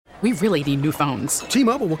We really need new phones.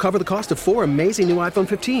 T-Mobile will cover the cost of 4 amazing new iPhone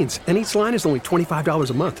 15s, and each line is only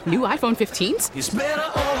 $25 a month. New iPhone 15s? It's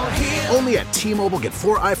better over here. Only at T-Mobile, get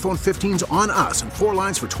 4 iPhone 15s on us and 4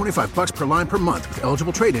 lines for $25 per line per month with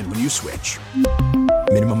eligible trade-in when you switch.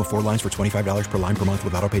 Minimum of 4 lines for $25 per line per month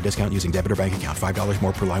with autopay discount using debit or bank account. $5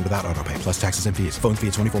 more per line without autopay, plus taxes and fees. Phone fee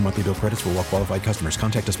at 24 monthly bill credits for well-qualified customers.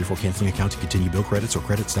 Contact us before canceling account to continue bill credits or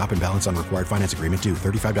credit stop and balance on required finance agreement due.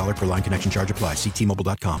 $35 per line connection charge applies. See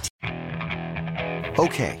T-Mobile.com.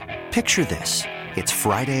 Okay, picture this. It's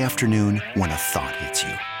Friday afternoon when a thought hits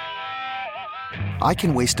you. I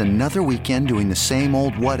can waste another weekend doing the same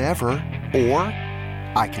old whatever, or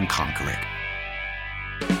I can conquer it.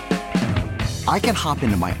 I can hop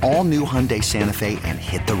into my all-new Hyundai Santa Fe and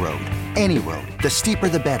hit the road. Any road. The steeper,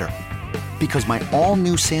 the better. Because my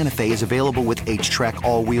all-new Santa Fe is available with H-Track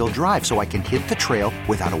all-wheel drive, so I can hit the trail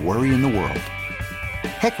without a worry in the world.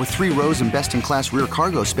 Heck, with 3 rows and best-in-class rear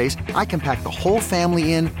cargo space, I can pack the whole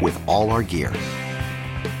family in with all our gear.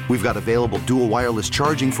 We've got available dual wireless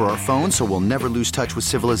charging for our phones, so we'll never lose touch with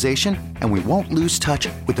civilization, and we won't lose touch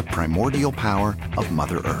with the primordial power of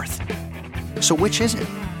Mother Earth. So which is it?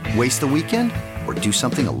 Waste the weekend or do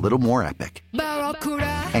something a little more epic?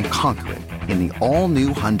 And conquer it in the all-new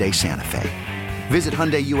Hyundai Santa Fe. Visit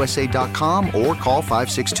HyundaiUSA.com or call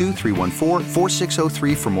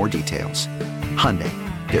 562-314-4603 for more details. Hyundai,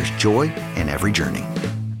 there's joy in every journey.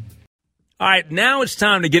 All right, now it's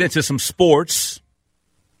time to get into some sports.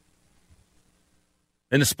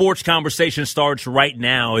 And the sports conversation starts right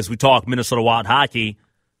now as we talk Minnesota Wild hockey.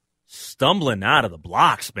 Stumbling out of the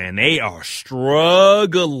blocks, man. They are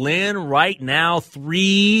struggling right now.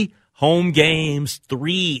 3 home games,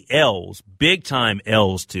 3 L's, big-time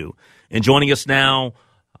L's, too. And joining us now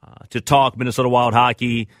to talk Minnesota Wild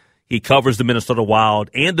hockey, he covers the Minnesota Wild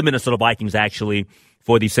and the Minnesota Vikings, actually,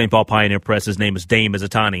 for the St. Paul Pioneer Press. His name is Dane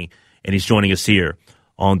Mizutani, and he's joining us here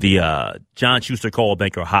on the John Schuster Coldwell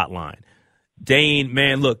Banker Hotline. Dane,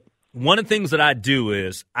 man, look. One of the things that I do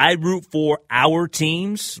is I root for our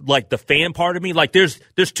teams, like the fan part of me. Like there's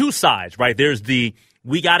 2 sides, right? There's the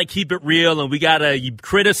we got to keep it real and we got to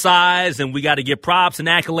criticize and we got to get props and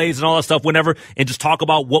accolades and all that stuff whenever and just talk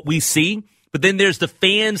about what we see. But then there's the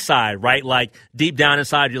fan side, right? Like deep down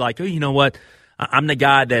inside, you're like, oh, you know what? I'm the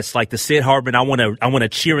guy that's like the Sid Hartman. I want to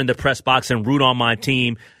cheer in the press box and root on my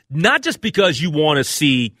team, not just because you want to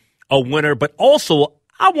see a winner, but also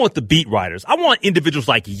I want the beat writers. I want individuals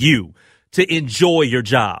like you to enjoy your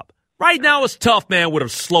job. Right now it's tough, man, with a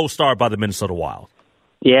slow start by the Minnesota Wild.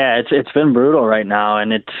 Yeah, it's been brutal right now,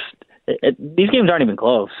 and these games aren't even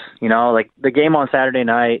close. You know, like the game on Saturday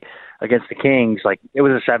night against the Kings, like it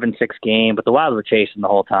was a 7-6 game, but the Wild were chasing the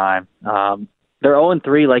whole time. They're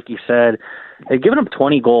 0-3, like you said. They've given up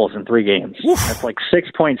 20 goals in 3 games. Oof. That's like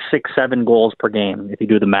 6.67 goals per game if you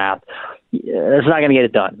do the math. It's not going to get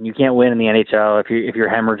it done. You can't win in the NHL if you're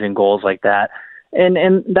hemorrhaging goals like that.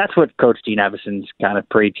 And that's what Coach Dean Evason's kind of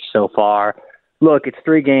preached so far. Look, it's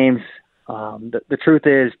 3 games. The truth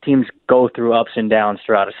is teams go through ups and downs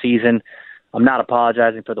throughout a season. I'm not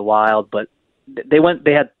apologizing for the Wild, but they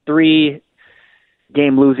had 3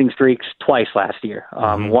 game losing streaks twice last year.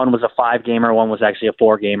 One was a 5-gamer, one was actually a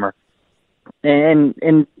 4-gamer.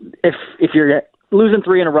 And if you're losing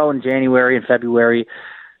 3 in a row in January and February,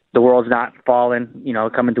 the world's not falling,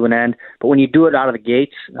 coming to an end. But when you do it out of the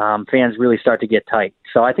gates, fans really start to get tight.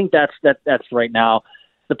 So I think that's right now.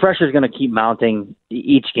 The pressure is going to keep mounting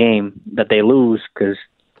each game that they lose because,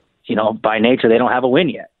 by nature they don't have a win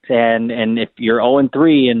yet. And if you're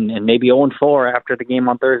 0-3 and maybe 0-4 after the game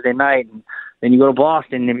on Thursday night, and then you go to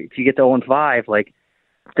Boston, and if you get to 0-5, like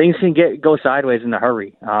things can go sideways in a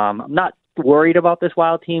hurry. I'm not worried about this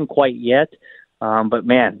Wild team quite yet. But,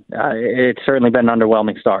 man, it's certainly been an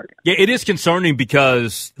underwhelming start. Yeah, it is concerning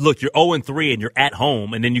because, look, you're 0-3 and you're at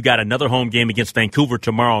home, and then you got another home game against Vancouver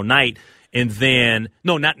tomorrow night, and then –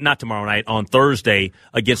 no, not tomorrow night, on Thursday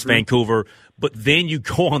against Vancouver. But then you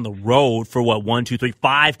go on the road for,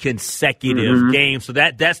 5 consecutive games. So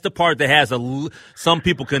that's the part that has some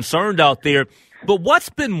people concerned out there. But what's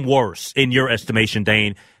been worse in your estimation,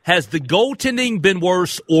 Dane? Has the goaltending been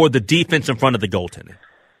worse or the defense in front of the goaltending?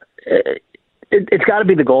 It's got to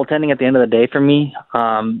be the goaltending at the end of the day for me.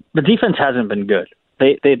 The defense hasn't been good.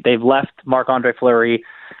 They've left Marc-Andre Fleury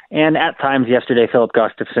and at times yesterday Philip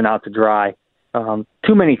Gustafson out to dry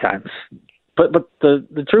too many times. But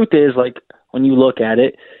the truth is, like, when you look at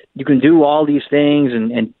it, you can do all these things,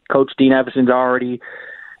 and Coach Dean Evason's already,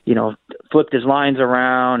 flipped his lines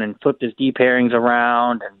around and flipped his D pairings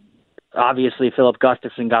around, and obviously Philip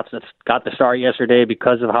Gustafson got the start yesterday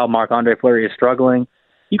because of how Marc-Andre Fleury is struggling.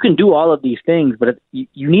 you can do all of these things, but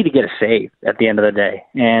you need to get a save at the end of the day.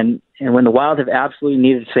 And when the Wild have absolutely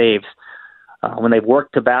needed saves, when they've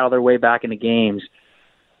worked to battle their way back into games,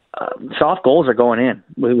 soft goals are going in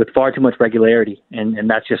with far too much regularity, and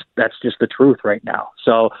that's just the truth right now.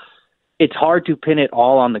 So it's hard to pin it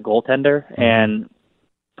all on the goaltender, and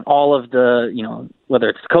all of the, whether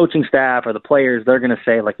it's the coaching staff or the players, they're going to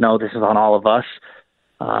say, like, no, this is on all of us.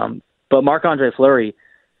 But Marc-Andre Fleury,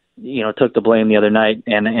 took the blame the other night,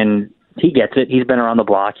 and he gets it. He's been around the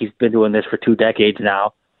block. He's been doing this for 2 decades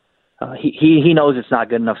now. He knows it's not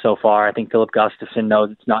good enough so far. I think Philip Gustafsson knows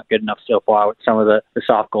it's not good enough so far with some of the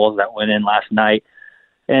soft goals that went in last night.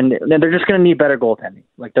 And then they're just going to need better goaltending.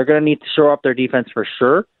 Like, they're going to need to shore up their defense for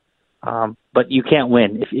sure. But you can't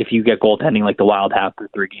win if you get goaltending like the Wild have through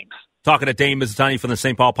 3 games. Talking to Dane Mizutani from the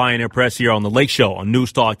St. Paul Pioneer Press here on the Lake Show on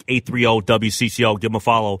News Talk 830-WCCO. Give him a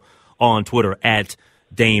follow on Twitter at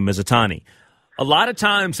Dane Mizutani. A lot of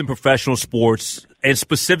times in professional sports, and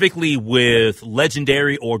specifically with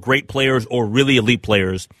legendary or great players or really elite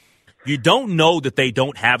players, you don't know that they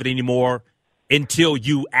don't have it anymore until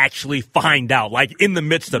you actually find out, like in the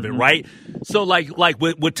midst of it, right? So like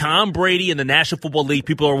with Tom Brady in the National Football League,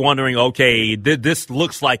 people are wondering, okay, this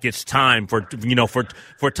looks like it's time for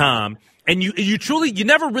Tom. And you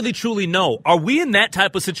never really truly know. Are we in that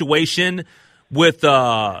type of situation with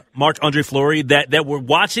Marc-Andre Fleury that we're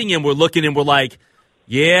watching and we're looking and we're like,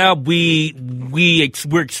 yeah,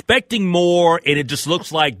 we're expecting more, and it just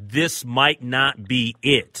looks like this might not be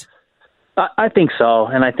it? I think so,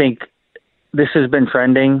 and I think this has been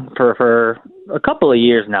trending for a couple of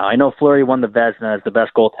years now. I know Fleury won the Vezina as the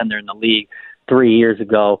best goaltender in the league 3 years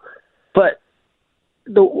ago, but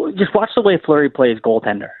just watch the way Fleury plays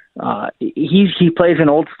goaltender. He plays an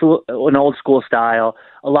old school style.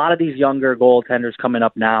 A lot of these younger goaltenders coming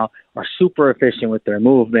up now are super efficient with their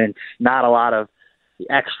movements. Not a lot of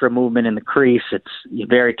extra movement in the crease. It's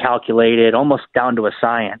very calculated, almost down to a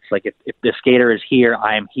science. Like if the skater is here,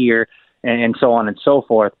 I am here, and so on and so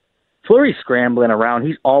forth. Fleury's scrambling around.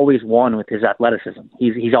 He's always won with his athleticism.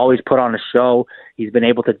 He's always put on a show. He's been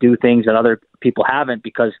able to do things that other people haven't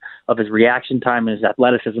because of his reaction time and his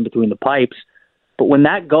athleticism between the pipes. But when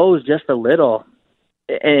that goes just a little,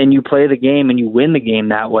 and you play the game and you win the game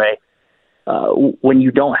that way, when you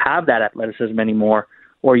don't have that athleticism anymore,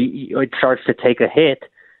 or it starts to take a hit,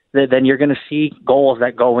 then you're going to see goals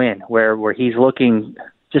that go in where he's looking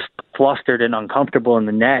just flustered and uncomfortable in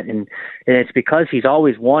the net, and it's because he's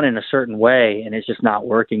always won in a certain way, and it's just not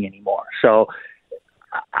working anymore. So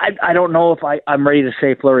I don't know if I'm ready to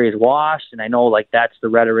say Fleury is washed, and I know like that's the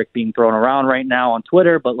rhetoric being thrown around right now on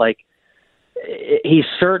Twitter, but like he's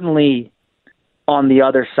certainly on the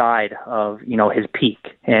other side of his peak,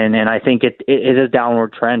 and I think it is a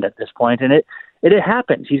downward trend at this point, and it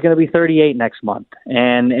happens. He's going to be 38 next month,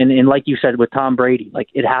 and like you said with Tom Brady, like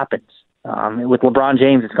it happens. With LeBron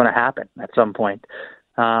James, it's going to happen at some point.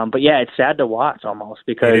 But yeah, it's sad to watch almost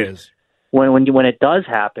because when it does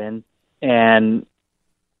happen, and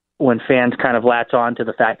when fans kind of latch on to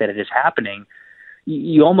the fact that it is happening,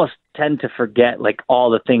 you almost tend to forget like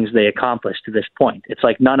all the things they accomplished to this point. It's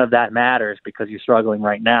like none of that matters because you're struggling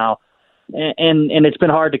right now, and it's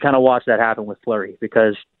been hard to kind of watch that happen with Fleury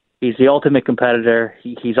because he's the ultimate competitor.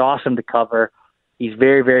 He's awesome to cover. He's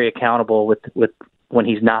very, very accountable with when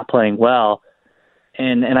he's not playing well.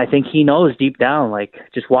 And I think he knows deep down, like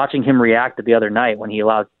just watching him react to the other night when he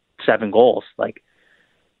allowed 7 goals, like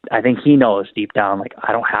I think he knows deep down, like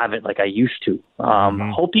I don't have it like I used to.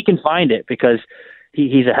 Hope he can find it because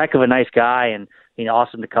he's a heck of a nice guy and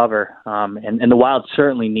awesome to cover. And the Wild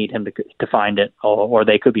certainly need him to find it or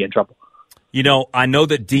they could be in trouble. I know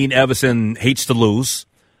that Dean Evason hates to lose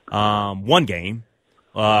one game.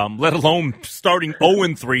 Let alone starting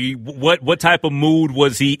 0-3. What type of mood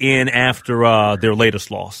was he in after their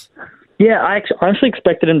latest loss? Yeah, I honestly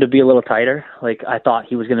expected him to be a little tighter. Like I thought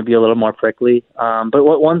he was going to be a little more prickly. But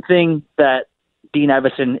one thing that Dean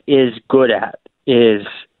Evason is good at is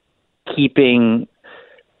keeping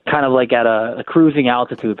kind of like at a cruising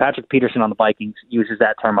altitude. Patrick Peterson on the Vikings uses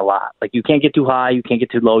that term a lot. Like you can't get too high, you can't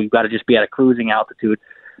get too low. You've got to just be at a cruising altitude.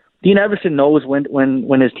 Dean Evason knows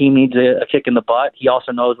when his team needs a kick in the butt. He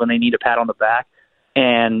also knows when they need a pat on the back,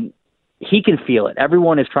 and he can feel it.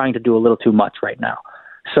 Everyone is trying to do a little too much right now.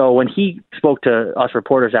 So when he spoke to us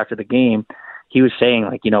reporters after the game, he was saying,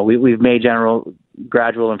 like, we've made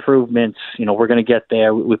gradual improvements. We're going to get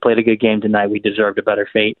there. We played a good game tonight. We deserved a better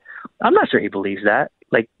fate. I'm not sure he believes that.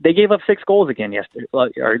 Like, they gave up 6 goals again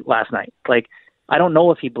last night. Like, I don't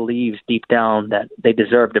know if he believes deep down that they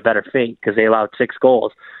deserved a better fate because they allowed 6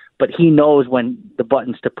 goals. But he knows when the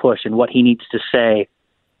buttons to push and what he needs to say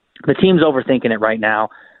the team's overthinking it right now.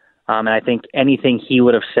 And I think anything he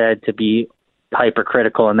would have said to be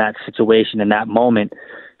hypercritical in that situation, in that moment,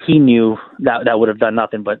 he knew that would have done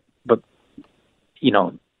nothing but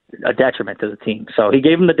a detriment to the team. So he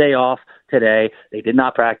gave him the day off today. They did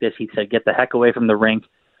not practice. He said, get the heck away from the rink.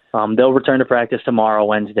 They'll return to practice tomorrow,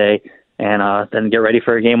 Wednesday, and then get ready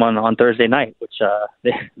for a game on Thursday night, which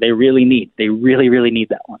they really need. They really, really need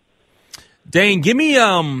that one. Dane, give me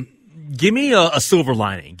a silver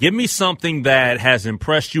lining. Give me something that has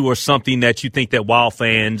impressed you or something that you think that Wild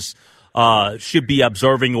fans should be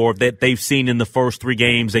observing or that they've seen in the first 3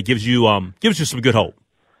 games that gives you some good hope.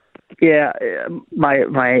 Yeah,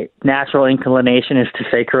 my natural inclination is to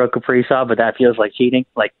say Kirill Kaprizov, but that feels like cheating.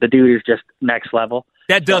 Like, the dude is just next level.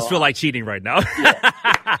 That does feel like cheating right now. Yeah.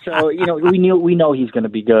 So, we know he's going to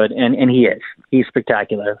be good, and he is. He's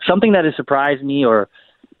spectacular. Something that has surprised me or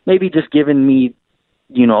maybe just given me,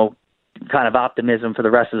 kind of optimism for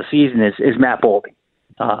the rest of the season is Matt Boldy.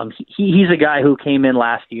 He's a guy who came in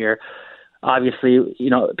last year. Obviously,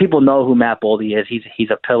 people know who Matt Boldy is. He's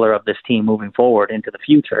a pillar of this team moving forward into the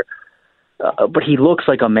future. But he looks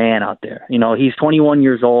like a man out there. He's 21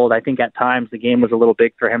 years old. I think at times the game was a little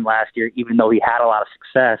big for him last year, even though he had a lot of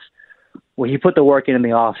success. When he put the work in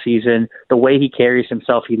the off season, the way he carries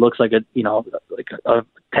himself, he looks like a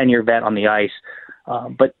 10-year vet on the ice.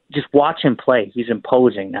 But just watch him play. He's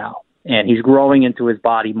imposing now, and he's growing into his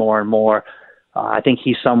body more and more. I think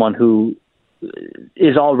he's someone who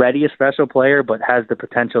is already a special player, but has the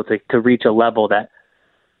potential to reach a level that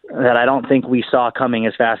I don't think we saw coming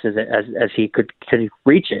as fast as he could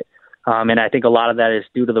reach it. And I think a lot of that is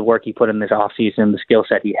due to the work he put in this offseason, the skill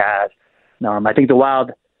set he has. I think the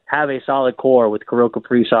Wild have a solid core with Kirill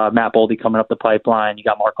Kaprizov, Matt Boldy coming up the pipeline. You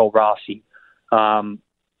got Marco Rossi.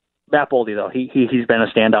 Matt Boldy, though, he's been a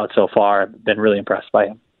standout so far. I've been really impressed by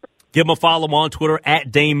him. Give him a follow on Twitter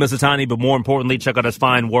at Dane Mizutani, but more importantly, check out his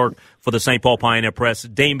fine work for the St. Paul Pioneer Press.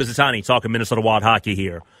 Dane Mizutani talking Minnesota Wild hockey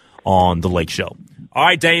here on The Lake Show. All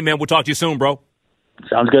right, Dane, man, we'll talk to you soon, bro.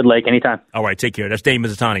 Sounds good, Lake. Anytime. All right, take care. That's Dane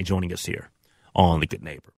Mizutani joining us here on The Good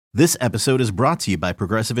Neighbor. This episode is brought to you by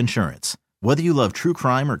Progressive Insurance. Whether you love true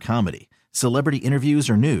crime or comedy, celebrity interviews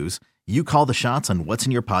or news, you call the shots on what's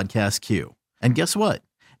in your podcast queue. And guess what?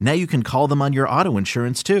 Now you can call them on your auto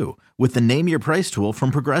insurance, too, with the Name Your Price tool from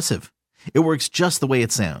Progressive. It works just the way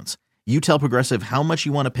it sounds. You tell Progressive how much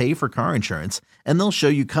you want to pay for car insurance, and they'll show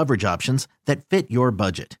you coverage options that fit your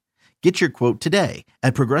budget. Get your quote today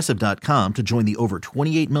at Progressive.com to join the over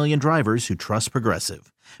 28 million drivers who trust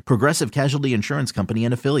Progressive. Progressive Casualty Insurance Company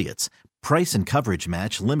and Affiliates. Price and coverage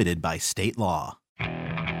match limited by state law.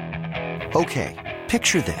 Okay,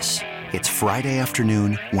 picture this. It's Friday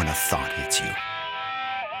afternoon when a thought hits you.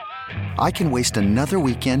 I can waste another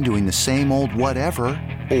weekend doing the same old whatever,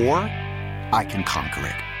 or I can conquer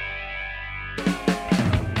it.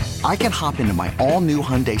 I can hop into my all-new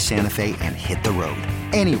Hyundai Santa Fe and hit the road.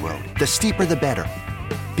 Any road. The steeper, the better.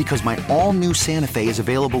 Because my all-new Santa Fe is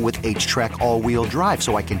available with H-Track all-wheel drive,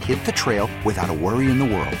 so I can hit the trail without a worry in the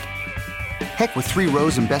world. Heck, with 3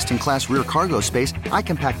 rows and best-in-class rear cargo space, I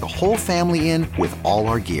can pack the whole family in with all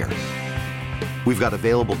our gear. We've got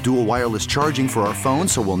available dual wireless charging for our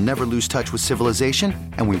phones, so we'll never lose touch with civilization,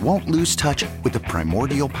 and we won't lose touch with the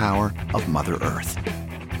primordial power of Mother Earth.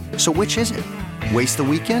 So which is it? Waste the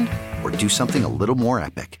weekend or do something a little more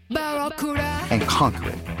epic? And conquer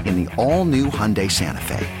it in the all-new Hyundai Santa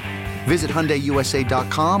Fe. Visit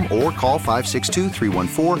HyundaiUSA.com or call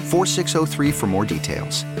 562-314-4603 for more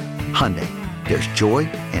details. Hyundai, there's joy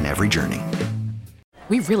in every journey.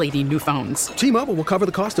 We really need new phones. T-Mobile will cover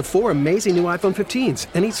the cost of 4 amazing new iPhone 15s,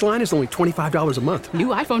 and each line is only $25 a month. New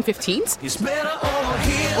iPhone 15s? It's better over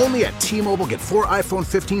here. Only at T-Mobile, get 4 iPhone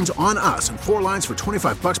 15s on us and 4 lines for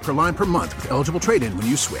 $25 per line per month with eligible trade-in when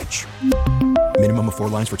you switch. Minimum of 4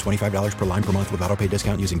 lines for $25 per line per month with auto-pay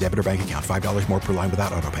discount using debit or bank account. $5 more per line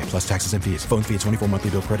without auto-pay, plus taxes and fees. Phone fee at 24 monthly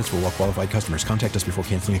bill credits for well-qualified customers. Contact us before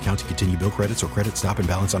canceling account to continue bill credits or credit stop and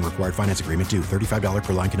balance on required finance agreement due. $35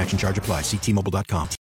 per line connection charge applies. See T-Mobile.com.